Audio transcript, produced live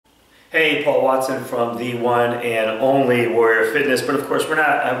Hey, Paul Watson from the one and only Warrior Fitness, but of course we're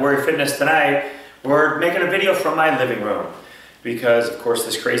not at Warrior Fitness tonight. We're making a video from my living room because of course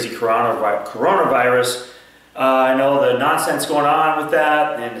this crazy coronavirus, I know the nonsense going on with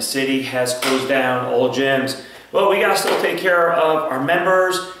that, and the city has closed down all gyms. Well, we gotta still take care of our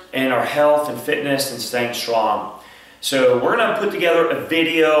members and our health and fitness and staying strong. So we're gonna put together a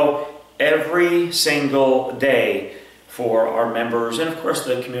video every single day for our members and of course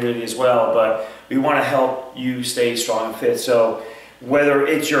the community as well, but we want to help you stay strong and fit. So whether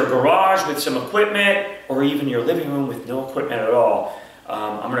it's your garage with some equipment or even your living room with no equipment at all,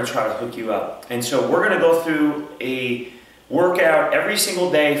 I'm going to try to hook you up. And so we're going to go through a workout every single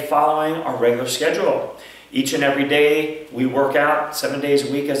day following our regular schedule. Each and every day we work out 7 days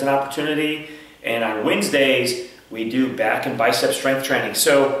a week as an opportunity, and on Wednesdays we do back and bicep strength training.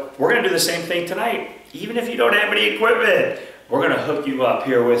 So we're going to do the same thing tonight. Even if you don't have any equipment, we're going to hook you up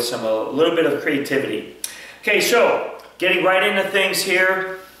here with a little bit of creativity. Okay, so getting right into things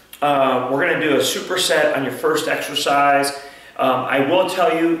here, we're going to do a superset on your first exercise. I will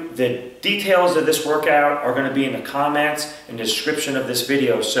tell you the details of this workout are going to be in the comments and description of this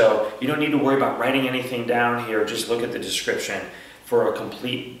video, so you don't need to worry about writing anything down here. Just look at the description for a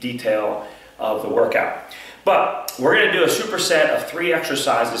complete detail of the workout. But we're going to do a superset of 3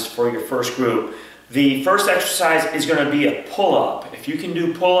 exercises for your first group. The first exercise is going to be a pull-up. If you can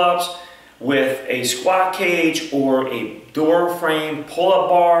do pull-ups with a squat cage or a door frame pull-up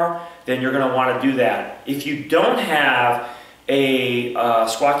bar, then you're going to want to do that. If you don't have a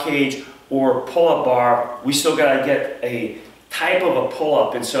squat cage or pull-up bar, we still got to get a type of a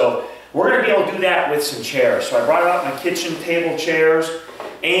pull-up. And so we're going to be able to do that with some chairs. So I brought out my kitchen table chairs,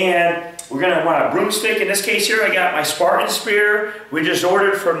 and we're going to want a broomstick. In this case here, I got my Spartan spear. We just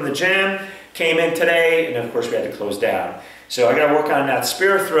ordered from the gym. Came in today, and of course we had to close down. So I got to work on that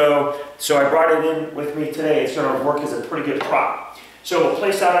spear throw, so I brought it in with me today. It's going to work as a pretty good prop. So we'll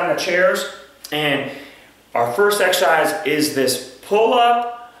place that on the chairs, and our first exercise is this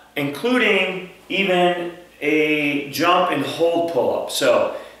pull-up, including even a jump and hold pull-up.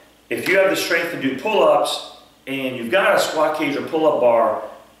 So if you have the strength to do pull-ups, and you've got a squat cage or pull-up bar,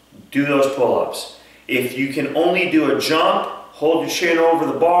 do those pull-ups. If you can only do a jump, hold your chin over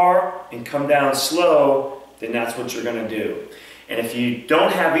the bar and come down slow, then that's what you're going to do. And if you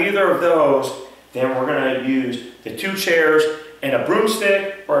don't have either of those, then we're going to use the 2 chairs and a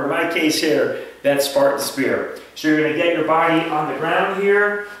broomstick, or in my case here, that Spartan spear. So you're going to get your body on the ground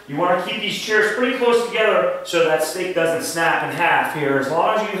here. You want to keep these chairs pretty close together so that stick doesn't snap in half here. As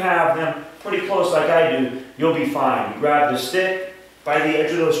long as you have them pretty close like I do, you'll be fine. You grab the stick by the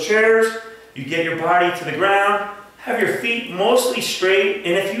edge of those chairs, you get your body to the ground, have your feet mostly straight,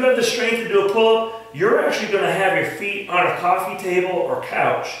 and if you have the strength to do a pull-up, you're actually going to have your feet on a coffee table or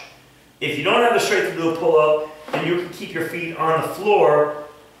couch. If you don't have the strength to do a pull-up, then you can keep your feet on the floor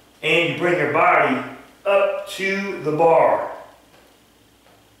and you bring your body up to the bar.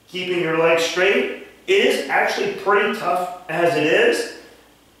 Keeping your legs straight is actually pretty tough as it is,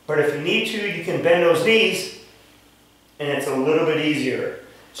 but if you need to, you can bend those knees and it's a little bit easier.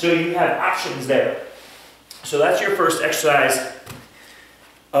 So you have options there. So that's your first exercise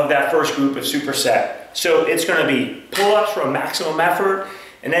of that first group of superset. So it's going to be pull-ups for a maximum effort,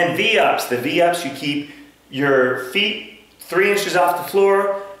 and then V-ups. The V-ups, you keep your feet 3 inches off the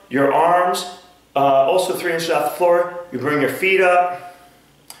floor, your arms also 3 inches off the floor. You bring your feet up,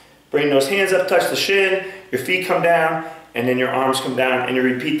 bring those hands up, touch the shin, your feet come down, and then your arms come down, and you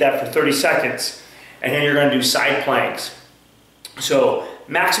repeat that for 30 seconds. And then you're going to do side planks. So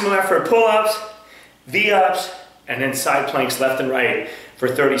maximum effort pull-ups, V-ups, and then side planks left and right for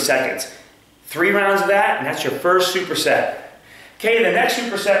 30 seconds. 3 rounds of that, and that's your first superset. Okay, the next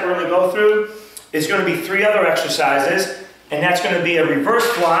superset we're going to go through is going to be 3 other exercises, and that's going to be a reverse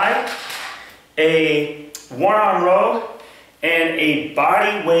fly, a 1-arm row, and a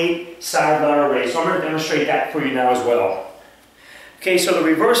body weight side lateral raise. So I'm going to demonstrate that for you now as well. Okay, so the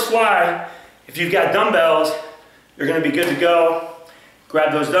reverse fly, if you've got dumbbells, you're going to be good to go.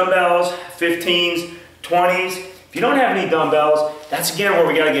 Grab those dumbbells, 15s, 20s. If you don't have any dumbbells, that's again where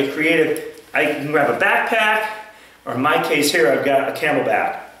we got to get creative. I can grab a backpack, or in my case here, I've got a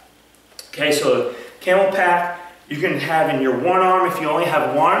camelback. Okay, so camelback you can have in your one arm if you only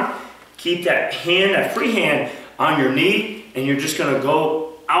have one. Keep that hand, that free hand, on your knee, and you're just going to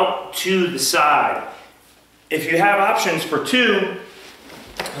go out to the side. If you have options for 2,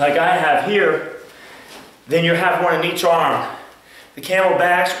 like I have here, then you have one in each arm. The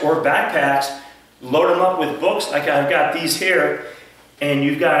camelbacks or backpacks, load them up with books like I've got these here, and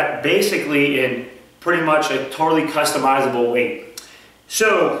you've got basically in pretty much a totally customizable weight.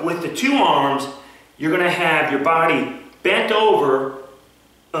 So with the two arms, you're gonna have your body bent over,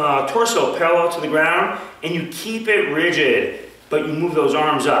 torso parallel to the ground, and you keep it rigid, but you move those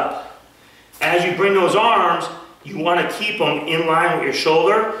arms up. As you bring those arms, you wanna keep them in line with your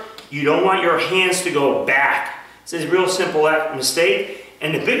shoulder. You don't want your hands to go back. This is a real simple mistake,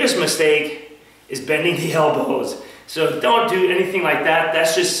 and the biggest mistake is bending the elbows. So don't do anything like that.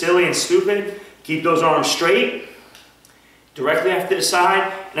 That's just silly and stupid. Keep those arms straight, directly off to the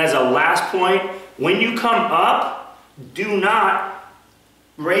side. And as a last point, when you come up, do not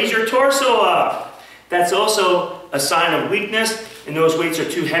raise your torso up. That's also a sign of weakness, and those weights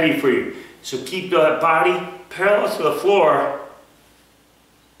are too heavy for you. So keep the body parallel to the floor,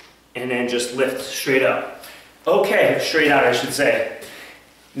 and then just lift straight up. Okay, straight out I should say.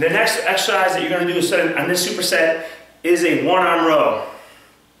 The next exercise that you're gonna do on this superset is a one-arm row.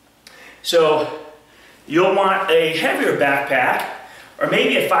 So you'll want a heavier backpack, or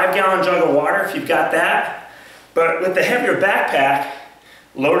maybe a 5-gallon jug of water if you've got that. But with the heavier backpack,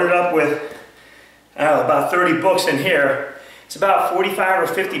 loaded up with about 30 books in here, it's about 45 or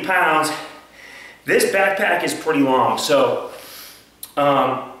 50 pounds. This backpack is pretty long, so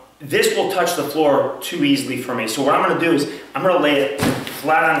this will touch the floor too easily for me. So what I'm gonna do is, I'm gonna lay it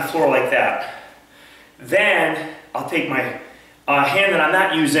flat on the floor like that. Then, I'll take my hand that I'm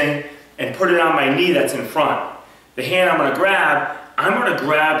not using and put it on my knee that's in front. The hand I'm gonna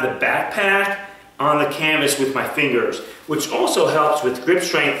grab the backpack on the canvas with my fingers, which also helps with grip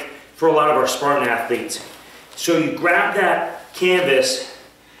strength for a lot of our Spartan athletes. So you grab that canvas,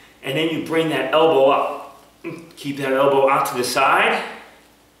 and then you bring that elbow up. Keep that elbow out to the side,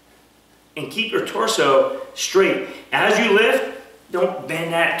 and keep your torso straight. As you lift, don't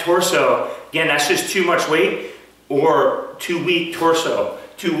bend that torso. Again, that's just too much weight or too weak torso,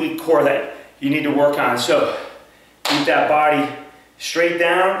 too weak core that you need to work on. So keep that body straight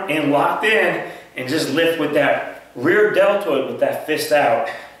down and locked in, and just lift with that rear deltoid with that fist out.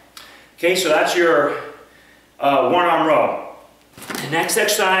 Okay, so that's your one-arm row. The next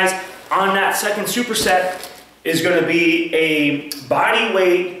exercise on that second superset is going to be a body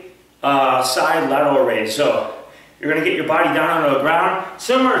weight side lateral raise. So you're going to get your body down onto the ground,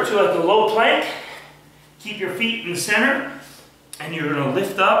 similar to like a low plank. Keep your feet in the center, and you're going to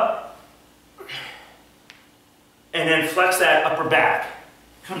lift up, and then flex that upper back.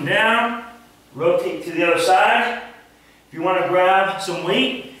 Come down, rotate to the other side. If you want to grab some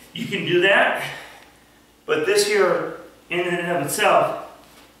weight, you can do that. But this here, in and of itself,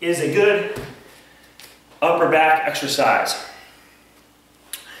 is a good upper back exercise.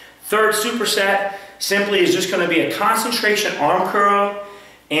 Third superset simply is just going to be a concentration arm curl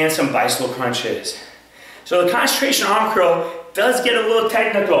and some bicycle crunches. So the concentration arm curl does get a little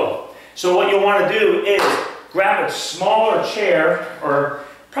technical. So what you'll want to do is grab a smaller chair, or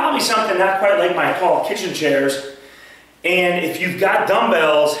probably something not quite like my tall kitchen chairs, and if you've got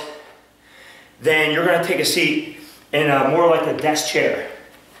dumbbells, then you're going to take a seat in more like a desk chair.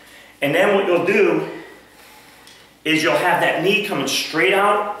 And then what you'll do is you'll have that knee coming straight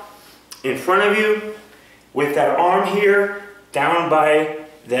out in front of you, with that arm here down by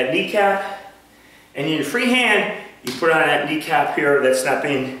that kneecap, and in your free hand you put on that kneecap here that's not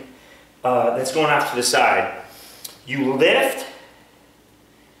being that's going off to the side. You lift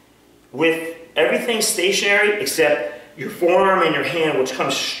with everything stationary except your forearm and your hand, which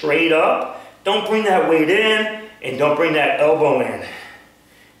comes straight up. Don't bring that weight in, and don't bring that elbow in.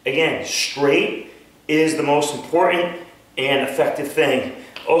 Again, straight is the most important and effective thing.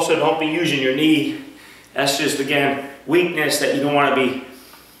 Also, don't be using your knee. That's just, again, weakness that you don't want to be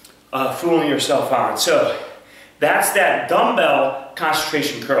fooling yourself on. So that's that dumbbell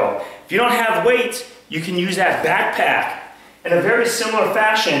concentration curl. If you don't have weights, you can use that backpack in a very similar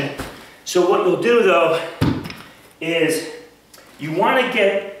fashion. So what you'll do though is you want to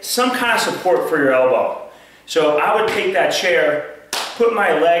get some kind of support for your elbow. So I would take that chair, put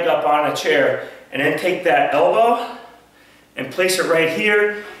my leg up on a chair, and then take that elbow and place it right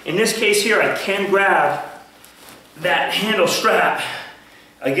here. In this case here, I can grab that handle strap.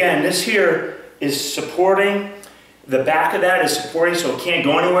 Again, this here is supporting, the back of that is supporting so it can't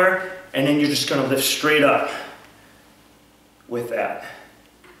go anywhere, and then you're just going to lift straight up with that.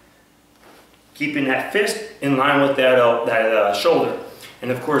 Keeping that fist in line with that shoulder.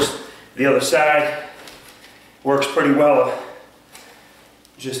 And of course, the other side works pretty well.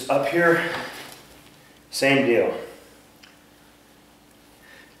 Just up here, same deal.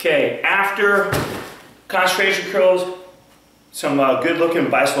 Okay, after concentration curls, some good looking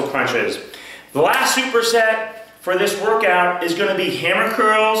bicycle crunches. The last superset for this workout is going to be hammer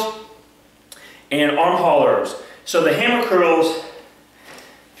curls and arm haulers. So the hammer curls,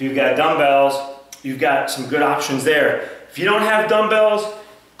 If you've got dumbbells, you've got some good options there. If you don't have dumbbells,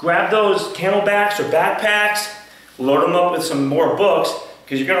 grab those camelbacks or backpacks, load them up with some more books,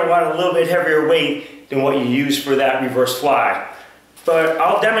 because you're going to want a little bit heavier weight than what you use for that reverse fly. But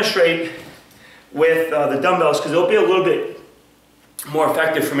I'll demonstrate with the dumbbells, because it'll be a little bit more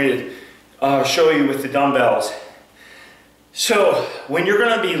effective for me to show you with the dumbbells. So when you're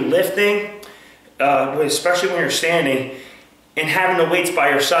going to be lifting, especially when you're standing and having the weights by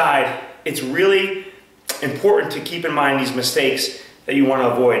your side, it's really important to keep in mind these mistakes that you want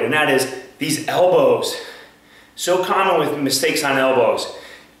to avoid, and that is these elbows. So common with mistakes on elbows.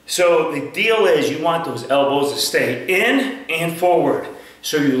 So the deal is you want those elbows to stay in and forward.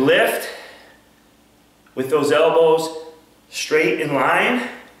 So you lift with those elbows straight in line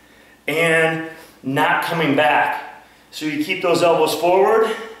and not coming back. So you keep those elbows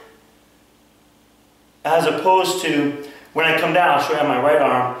forward, as opposed to when I come down. I'll show you on my right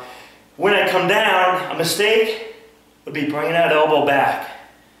arm. When I come down, a mistake would be bringing that elbow back.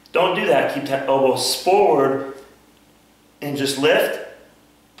 Don't do that. Keep that elbow forward and just lift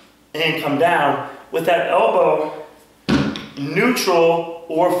and come down with that elbow neutral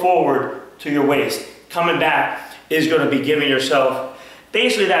or forward to your waist. Coming back is going to be giving yourself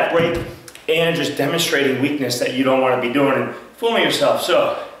basically that break and just demonstrating weakness that you don't want to be doing and fooling yourself.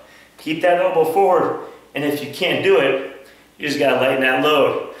 So keep that elbow forward, and if you can't do it, you just got to lighten that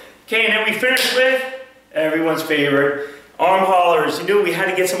load. Okay, and then we finish with everyone's favorite, arm haulers. You knew we had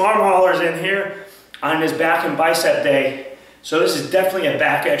to get some arm haulers in here on this back and bicep day. So this is definitely a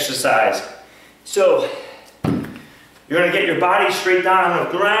back exercise. So you're going to get your body straight down on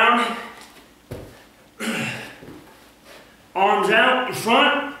the ground. Arms out in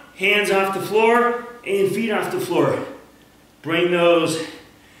front, hands off the floor, and feet off the floor. Bring those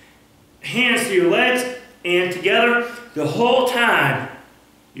hands to your legs and together the whole time.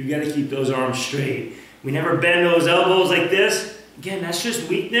 You've got to keep those arms straight. We never bend those elbows like this. Again, that's just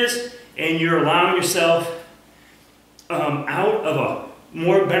weakness, and you're allowing yourself out of a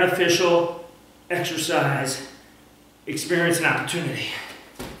more beneficial exercise experience and opportunity.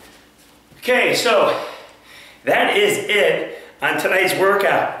 Okay, so that is it on tonight's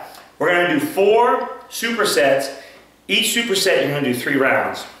workout. We're going to do 4 supersets. Each superset you're going to do 3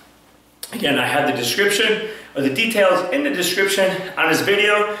 rounds. Again, I have the description or the details in the description on this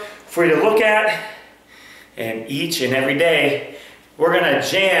video for you to look at. And each and every day, we're going to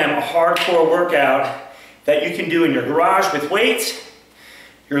jam a hardcore workout that you can do in your garage with weights,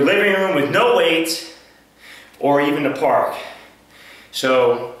 your living room with no weights, or even the park.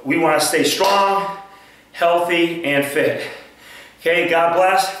 So we want to stay strong, healthy, and fit. Okay, God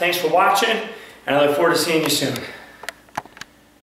bless. Thanks for watching, and I look forward to seeing you soon.